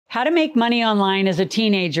How to make money online as a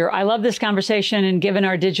teenager. I love this conversation, and given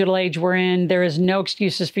our digital age we're in, there is no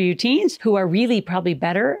excuses for you teens who are really probably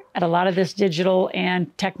better at a lot of this digital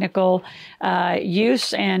and technical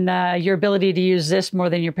use, and your ability to use this more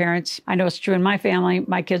than your parents. I know it's true in my family.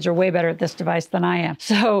 My kids are way better at this device than I am.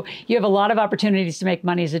 So you have a lot of opportunities to make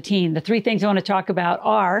money as a teen. The three things I want to talk about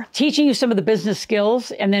are teaching you some of the business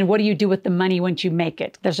skills, and then what do you do with the money once you make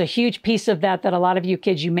it? There's a huge piece of that a lot of you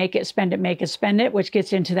kids, you make it, spend it, spend it, which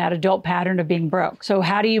gets into that adult pattern of being broke. So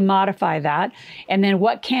how do you modify that? And then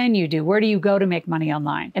what can you do? Where do you go to make money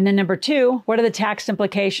online? And then number two, what are the tax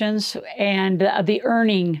implications and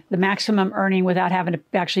the maximum earning without having to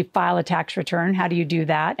actually file a tax return? How do you do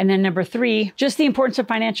that? And then number three, just the importance of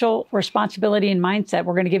financial responsibility and mindset.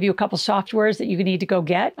 We're going to give you a couple softwares that you need to go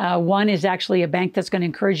get. One is actually a bank that's going to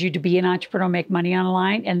encourage you to be an entrepreneur, make money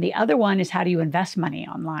online. And the other one is how do you invest money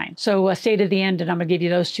online? So stay to the end, and I'm going to give you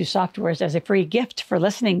those two softwares as a free gift for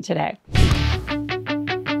listening today.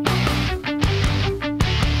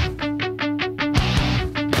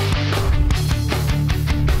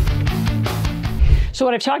 So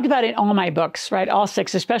what I've talked about in all my books, right, all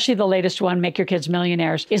six, especially the latest one, Make Your Kids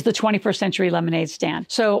Millionaires, is the 21st Century Lemonade Stand.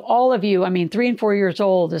 So all of you, 3 and 4 years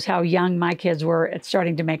old is how young my kids were at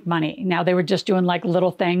starting to make money. Now they were just doing like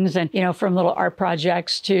little things, and from little art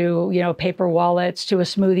projects to paper wallets to a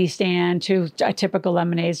smoothie stand to a typical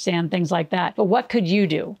lemonade stand, things like that. But what could you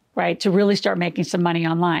do, right, to really start making some money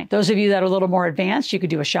online? Those of you that are a little more advanced, you could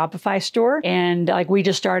do a Shopify store. And like we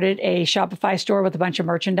just started a Shopify store with a bunch of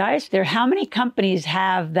merchandise. How many companies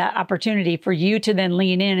have that opportunity for you to then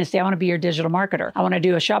lean in and say, I want to be your digital marketer. I want to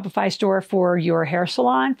do a Shopify store for your hair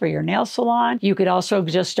salon, for your nail salon. You could also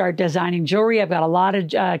just start designing jewelry. I've got a lot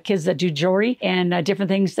of kids that do jewelry and different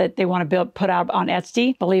things that they want to put out on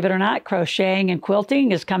Etsy. Believe it or not, crocheting and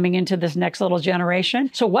quilting is coming into this next little generation.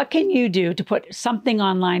 So what can you do to put something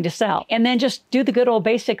online to sell? And then just do the good old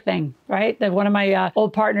basic thing, right? That one of my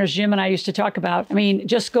old partners, Jim, and I used to talk about.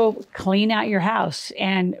 Just go clean out your house.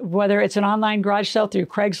 And whether it's an online garage sale through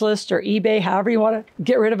Craigslist or eBay, however you want to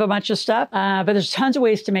get rid of a bunch of stuff. But there's tons of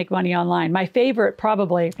ways to make money online. My favorite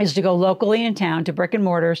probably is to go locally in town to brick and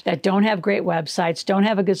mortars that don't have great websites, don't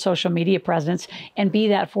have a good social media presence, and be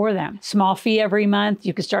that for them. Small fee every month.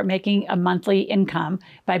 You can start making a monthly income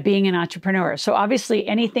by being an entrepreneur. So obviously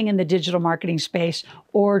anything in the digital marketing space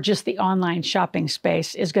or just the online shopping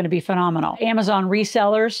space is going to be phenomenal. Amazon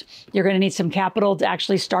resellers, you're going to need some capital to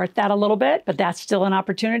actually start that a little bit, but that's still an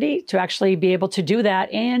opportunity to actually be able to do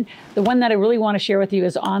that. And the one that I really want to share with you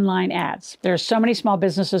is online ads. There are so many small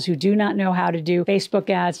businesses who do not know how to do Facebook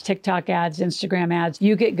ads, TikTok ads, Instagram ads.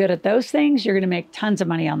 You get good at those things, you're going to make tons of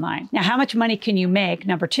money online. Now, how much money can you make,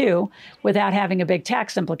 number two, without having a big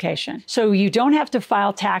tax implication? So you don't have to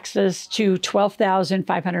file taxes to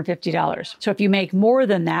 $12,550. So if you make more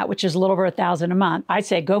than that, which is a little over $1,000 a month, I'd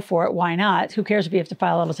say go for it. Why not? Who cares if you have to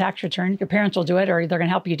file a little tax return? Your parents will do it, or they're going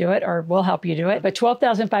to help you do it, or we'll help you do it. But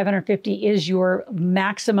 $12,550 is your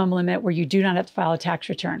maximum limit where you do not have to file a tax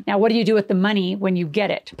return. Now, what do you do with the money when you get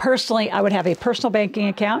it? Personally, I would have a personal banking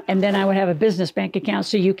account, and then I would have a business bank account.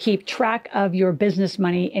 So you keep track of your business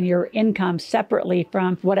money and your income separately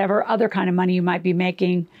from whatever other kind of money you might be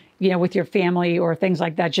making, with your family or things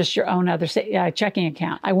like that, just your own other checking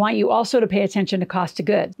account. I want you also to pay attention to cost of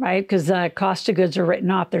goods, right? Because cost of goods are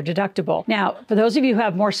written off, they're deductible. Now, for those of you who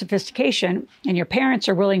have more sophistication and your parents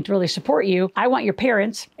are willing to really support you, I want your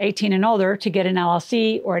parents, 18 and older, to get an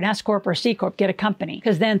LLC or an S Corp or C Corp, get a company.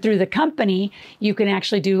 Because then through the company, you can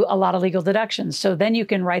actually do a lot of legal deductions. So then you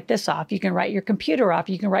can write this off. You can write your computer off.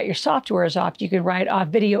 You can write your softwares off. You can write off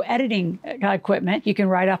video editing equipment. You can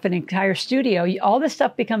write off an entire studio. All this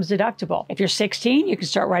stuff becomes deductible. If you're 16, you can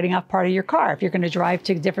start writing off part of your car. If you're going to drive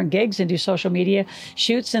to different gigs and do social media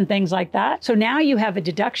shoots and things like that. So now you have a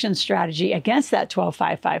deduction strategy against that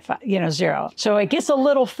 12,550. So it gets a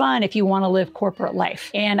little fun if you want to live corporate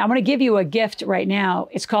life. And I'm going to give you a gift right now.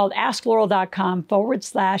 It's called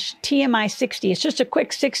askloral.com/TMI60. It's just a quick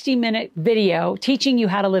 60-minute video teaching you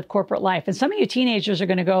how to live corporate life. And some of you teenagers are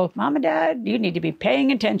going to go, Mom and Dad, you need to be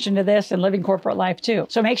paying attention to this and living corporate life too.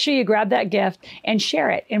 So make sure you grab that gift and share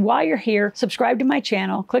it. And while you're here, subscribe to my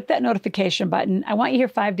channel, click that notification button. I want you here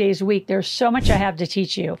 5 days a week. There's so much I have to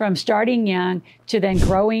teach you, from starting young to then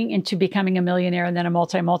growing into becoming a millionaire and then a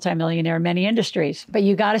multi-millionaire in many industries. But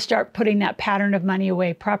you got to start putting that pattern of money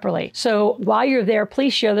away properly. So while you're there,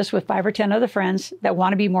 please share this with 5 or 10 other friends that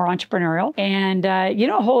want to be more entrepreneurial. And a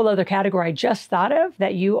whole other category I just thought of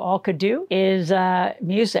that you all could do is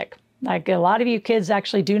music. Like a lot of you kids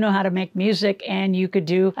actually do know how to make music, and you could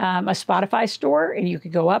do a Spotify store, and you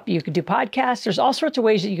could go up, you could do podcasts. There's all sorts of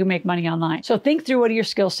ways that you can make money online. So think through, what are your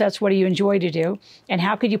skill sets? What do you enjoy to do? And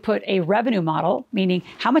how could you put a revenue model, meaning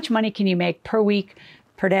how much money can you make per week,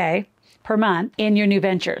 per day, per month in your new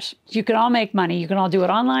ventures? You can all make money. You can all do it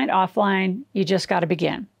online, offline. You just got to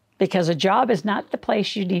begin, because a job is not the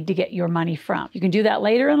place you need to get your money from. You can do that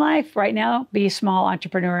later in life. Right now, be a small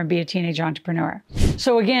entrepreneur and be a teenage entrepreneur.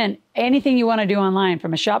 So again, anything you want to do online,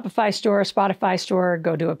 from a Shopify store, a Spotify store,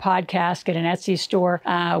 go do a podcast, get an Etsy store,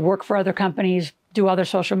 work for other companies, do other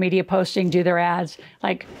social media posting, do their ads,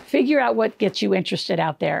 like figure out what gets you interested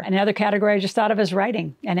out there. Another category I just thought of is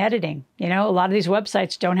writing and editing. You know, a lot of these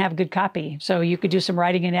websites don't have good copy. So you could do some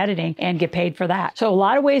writing and editing and get paid for that. So a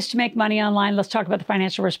lot of ways to make money online. Let's talk about the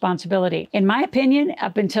financial responsibility. In my opinion,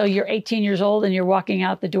 up until you're 18 years old and you're walking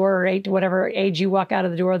out the door, or 8 to whatever age you walk out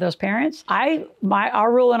of the door of those parents,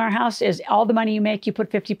 our rule in our house is all the money you make, you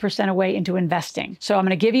put 50% away into investing. So I'm going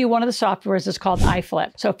to give you one of the softwares that's called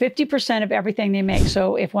iFlip. So 50% of everything they make.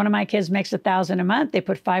 So if one of my kids makes $1,000 a month, they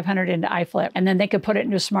put 500 into iFlip, and then they could put it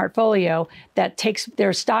into a Smartfolio that takes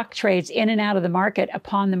their stock trades in and out of the market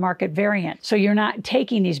upon the market variant. So you're not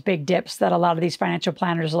taking these big dips that a lot of these financial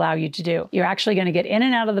planners allow you to do. You're actually going to get in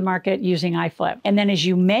and out of the market using iFlip. And then as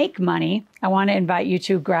you make money, I want to invite you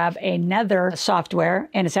to grab another software,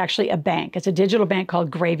 and it's actually a bank. It's a digital bank called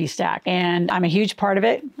GravyStack, and I'm a huge part of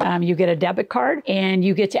it. You get a debit card, and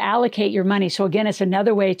you get to allocate your money. So again, it's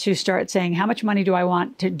another way to start saying, how much money do I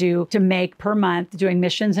want to make per month doing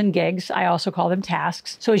missions and gigs? I also call them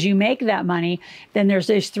tasks. So as you make that money, then there's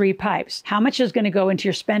these 3 pipes. How much is going to go into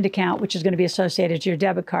your spend account, which is going to be associated to your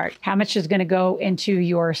debit card? How much is going to go into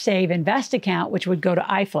your save invest account, which would go to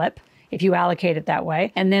iFlip if you allocate it that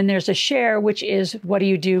way? And then there's a share, which is what do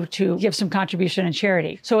you do to give some contribution in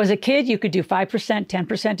charity? So as a kid, you could do 5%,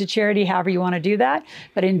 10% to charity, however you want to do that.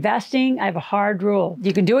 But investing, I have a hard rule.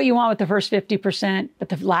 You can do what you want with the first 50%, but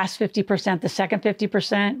the last 50%, the second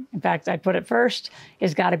 50%, in fact, I'd put it first,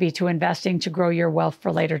 is got to be to investing to grow your wealth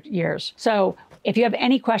for later years. So if you have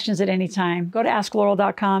any questions at any time, go to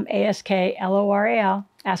askloral.com, ASKLORAL,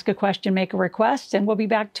 ask a question, make a request, and we'll be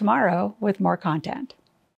back tomorrow with more content.